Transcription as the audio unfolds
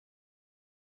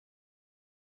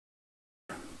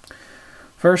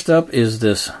First up is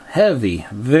this heavy,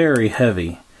 very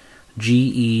heavy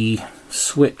GE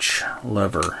switch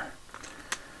lever.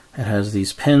 It has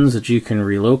these pins that you can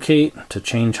relocate to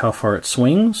change how far it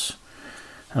swings.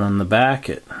 And on the back,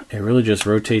 it really just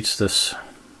rotates this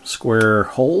square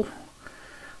hole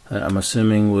that I'm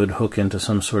assuming would hook into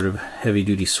some sort of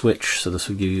heavy-duty switch, so this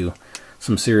would give you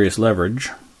some serious leverage.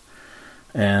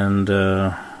 And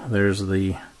there's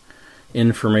the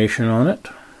information on it.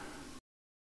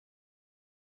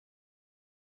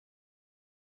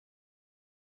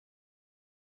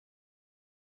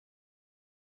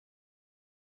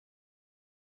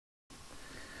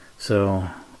 So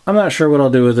I'm not sure what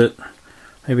I'll do with it.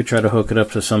 Maybe try to hook it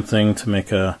up to something to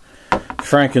make a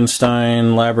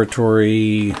Frankenstein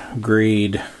laboratory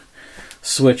grade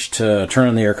switch to turn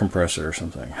on the air compressor or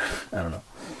something. I don't know.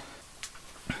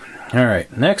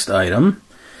 Alright, next item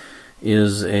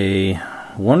is a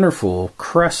wonderful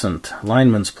Crescent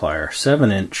lineman's plier,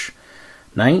 7-inch,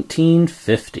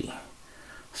 1950.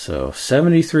 So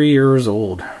 73 years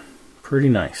old. Pretty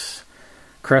nice.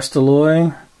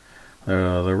 Crestalloy.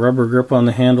 The rubber grip on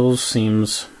the handles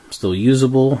seems still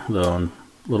usable, though in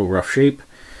a little rough shape.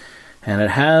 And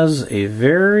it has a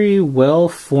very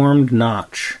well-formed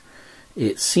notch.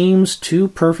 It seems too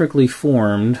perfectly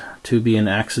formed to be an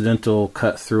accidental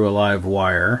cut through a live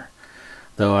wire,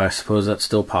 though I suppose that's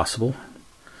still possible.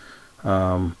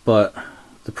 But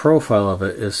the profile of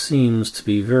it seems to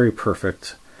be very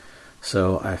perfect.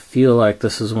 So I feel like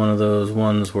this is one of those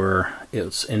ones where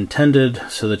it's intended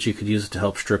so that you could use it to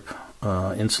help strip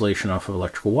insulation off of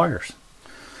electrical wires.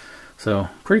 So,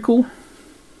 pretty cool.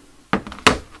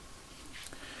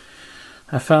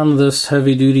 I found this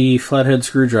heavy-duty flathead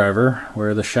screwdriver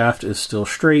where the shaft is still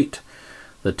straight,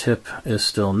 the tip is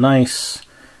still nice,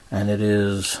 and it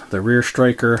is the rear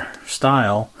striker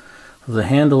style. The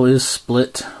handle is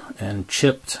split and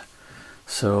chipped,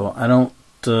 so I don't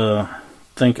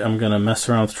think I'm going to mess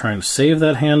around with trying to save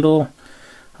that handle.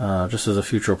 Just as a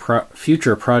future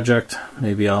project,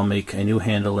 maybe I'll make a new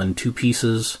handle in 2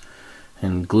 pieces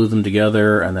and glue them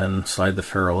together and then slide the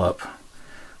ferrule up.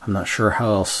 I'm not sure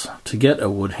how else to get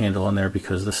a wood handle on there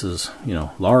because this is,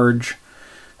 large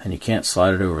and you can't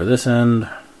slide it over this end.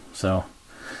 So,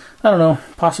 I don't know,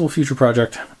 possible future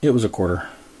project. It was a quarter.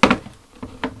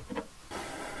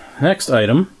 Next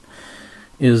item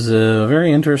is a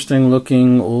very interesting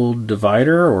looking old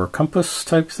divider or compass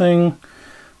type thing.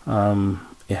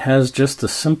 It has just a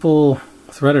simple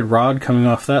threaded rod coming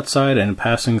off that side and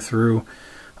passing through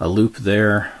a loop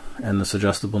there and this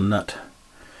adjustable nut.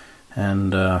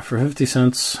 And for 50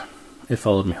 cents, it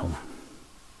followed me home.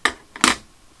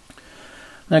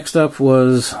 Next up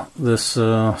was this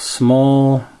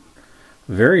small,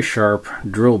 very sharp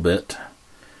drill bit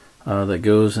that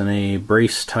goes in a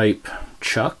brace type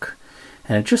chuck.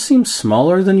 And it just seems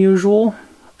smaller than usual.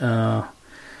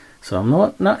 So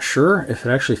I'm not sure if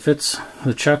it actually fits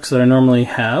the chucks that I normally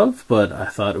have, but I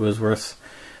thought it was worth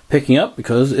picking up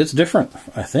because it's different,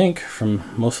 I think, from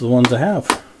most of the ones I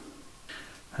have.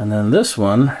 And then this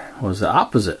one was the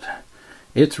opposite.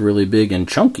 It's really big and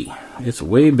chunky. It's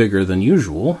way bigger than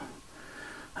usual.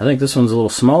 I think this one's a little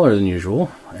smaller than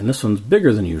usual, and this one's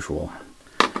bigger than usual.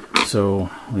 So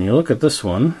when you look at this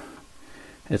one,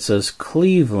 it says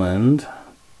Cleveland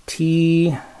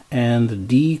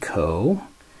T&D Co.,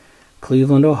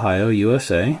 Cleveland, Ohio,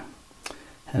 USA.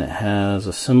 And it has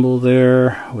a symbol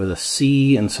there with a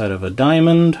C inside of a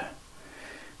diamond.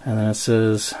 And then it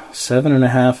says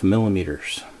 7.5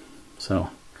 millimeters. So,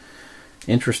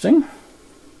 interesting.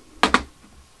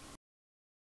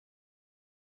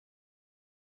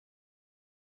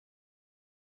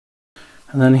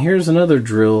 And then here's another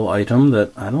drill item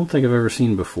that I don't think I've ever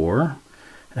seen before.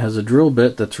 It has a drill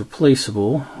bit that's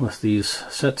replaceable with these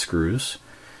set screws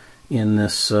in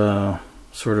this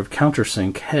sort of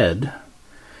countersink head.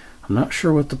 I'm not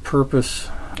sure what the purpose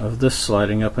of this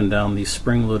sliding up and down these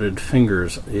spring-loaded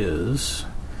fingers is,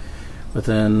 but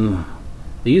then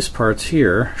these parts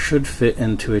here should fit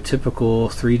into a typical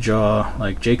 3-jaw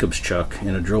like Jacob's chuck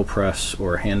in a drill press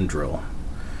or a hand drill.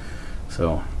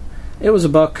 So it was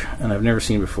 $1 and I've never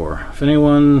seen before. If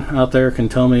anyone out there can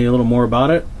tell me a little more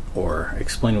about it or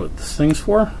explain what this thing's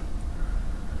for,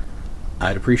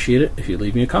 I'd appreciate it if you'd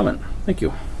leave me a comment. Thank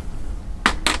you.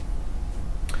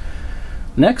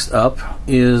 Next up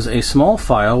is a small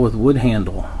file with wood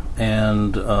handle,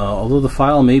 and although the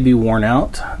file may be worn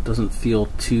out, it doesn't feel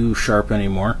too sharp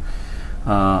anymore.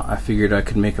 I figured I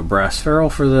could make a brass ferrule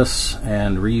for this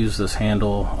and reuse this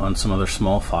handle on some other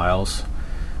small files.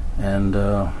 And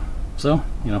so,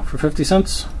 for 50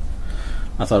 cents,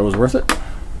 I thought it was worth it.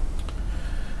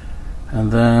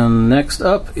 And then next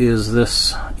up is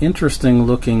this interesting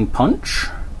looking punch.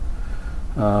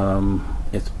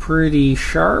 It's pretty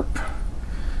sharp.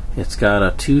 It's got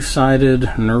a two-sided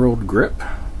knurled grip,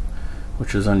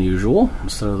 which is unusual,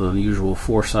 instead of the usual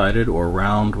four-sided or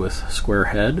round with square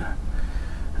head.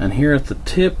 And here at the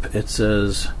tip it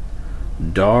says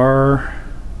DAR-VAN.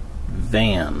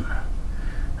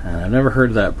 And I've never heard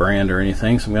of that brand or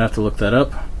anything, so I'm going to have to look that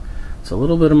up. It's a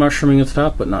little bit of mushrooming at the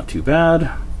top, but not too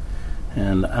bad.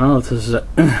 And I don't know if this is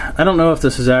I don't know if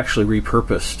this is actually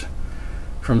repurposed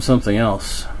from something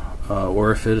else,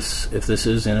 or if this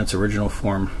is in its original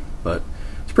form, but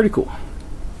it's pretty cool.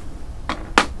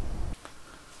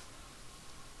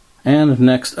 And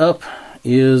next up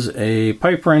is a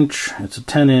pipe wrench. It's a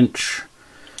 10-inch,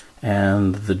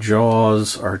 and the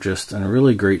jaws are just in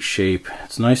really great shape.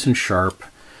 It's nice and sharp.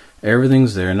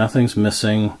 Everything's there, nothing's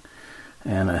missing.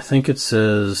 And I think it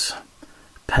says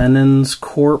Penens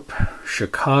Corp,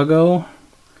 Chicago,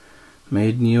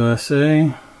 made in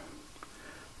USA.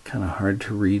 Kind of hard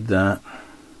to read that.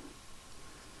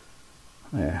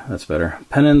 Yeah, that's better.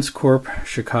 Penens Corp,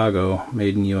 Chicago,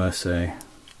 made in USA.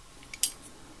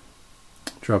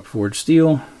 Drop forged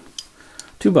steel,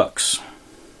 $2.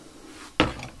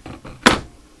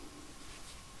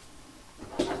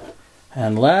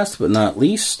 And last but not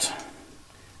least,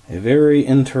 a very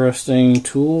interesting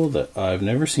tool that I've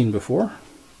never seen before.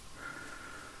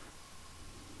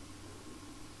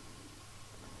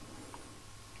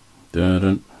 Dun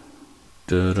dun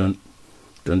dun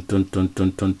dun dun dun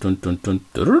dun dun dun dun dun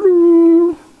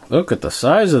dun. Look at the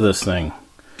size of this thing.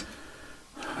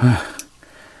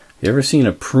 You ever seen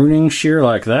a pruning shear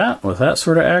like that, with that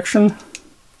sort of action?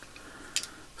 It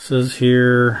says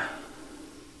here,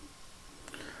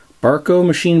 Barco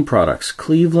Machine Products,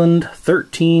 Cleveland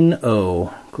 130,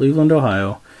 Cleveland,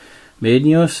 Ohio, made in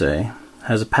USA,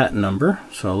 has a patent number,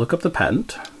 so I'll look up the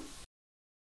patent.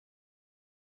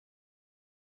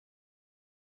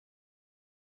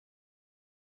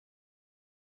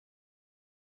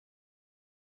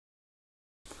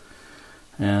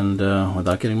 And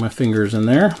without getting my fingers in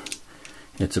there,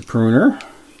 it's a pruner.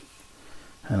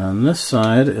 And on this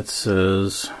side it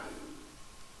says,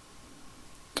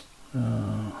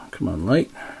 come on light,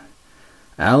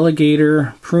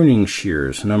 Alligator Pruning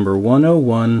Shears, number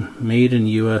 101, made in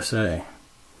USA.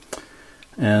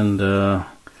 And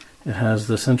it has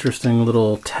this interesting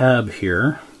little tab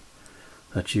here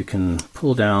that you can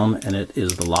pull down, and it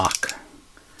is the lock.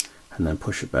 And then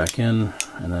push it back in,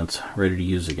 and then it's ready to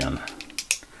use again.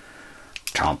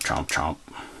 Chomp, chomp, chomp.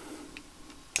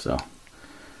 So,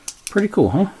 pretty cool,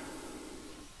 huh?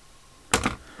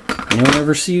 Anyone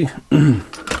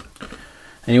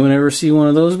ever see one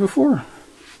of those before?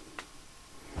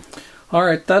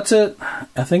 Alright, that's it.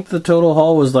 I think the total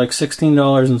haul was like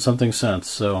 $16 and something cents,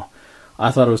 so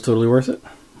I thought it was totally worth it.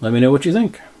 Let me know what you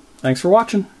think. Thanks for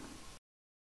watching.